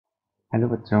Hello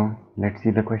बच्चों, let's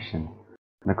see the question.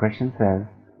 The question says,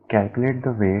 calculate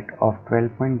the weight of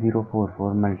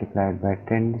 12.044 multiplied by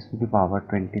 10 to the power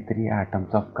 23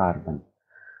 atoms of carbon.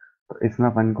 तो इसमें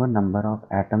अपन को number of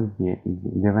atoms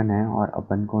given है और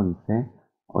अपन को उनसे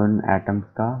उन atoms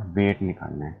का weight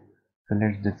निकालना है. So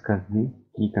let's discuss the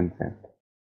key concept.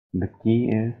 The key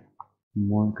is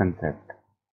mole concept.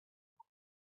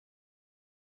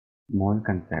 Mole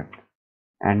concept.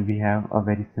 And we have a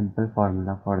very simple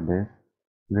formula for this,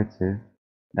 which is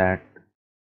that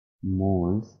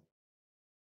moles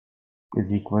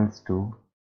is equals to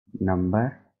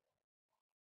number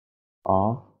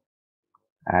of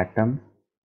atoms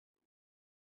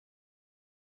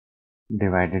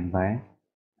divided by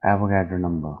Avogadro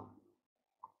number.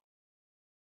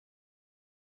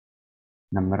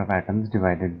 Number of atoms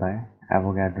divided by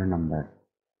Avogadro number.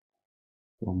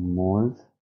 So moles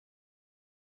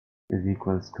is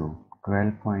equals to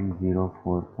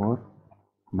 12.044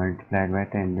 multiplied by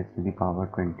 10 raised to the power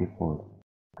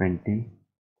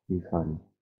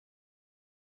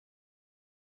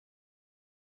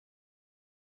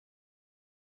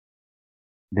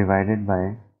divided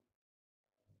by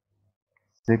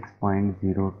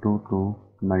 6.022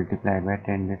 multiplied by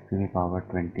 10 raised to the power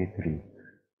 23.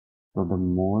 So the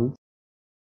moles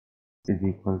is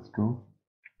equals to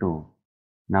 2.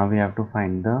 Now we have to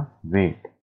find the weight.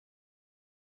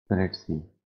 So let's see.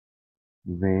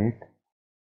 Weight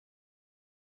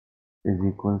is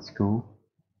equals to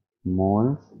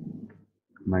moles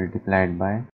multiplied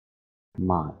by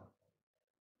mass.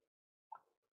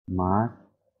 Mass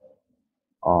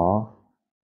of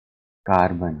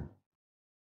carbon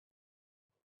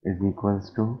is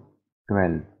equals to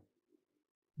 12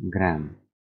 gram.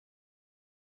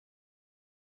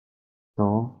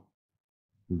 So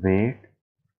weight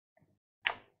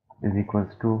is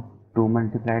equals to 2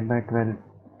 multiplied by 12.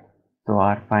 So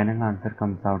our final answer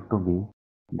comes out to be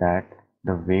that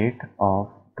the weight of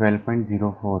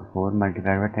 12.044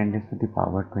 multiplied by 10 raised to the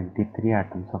power 23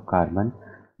 atoms of carbon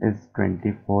is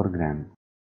 24 grams.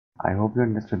 I hope you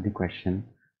understood the question.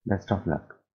 Best of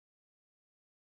luck.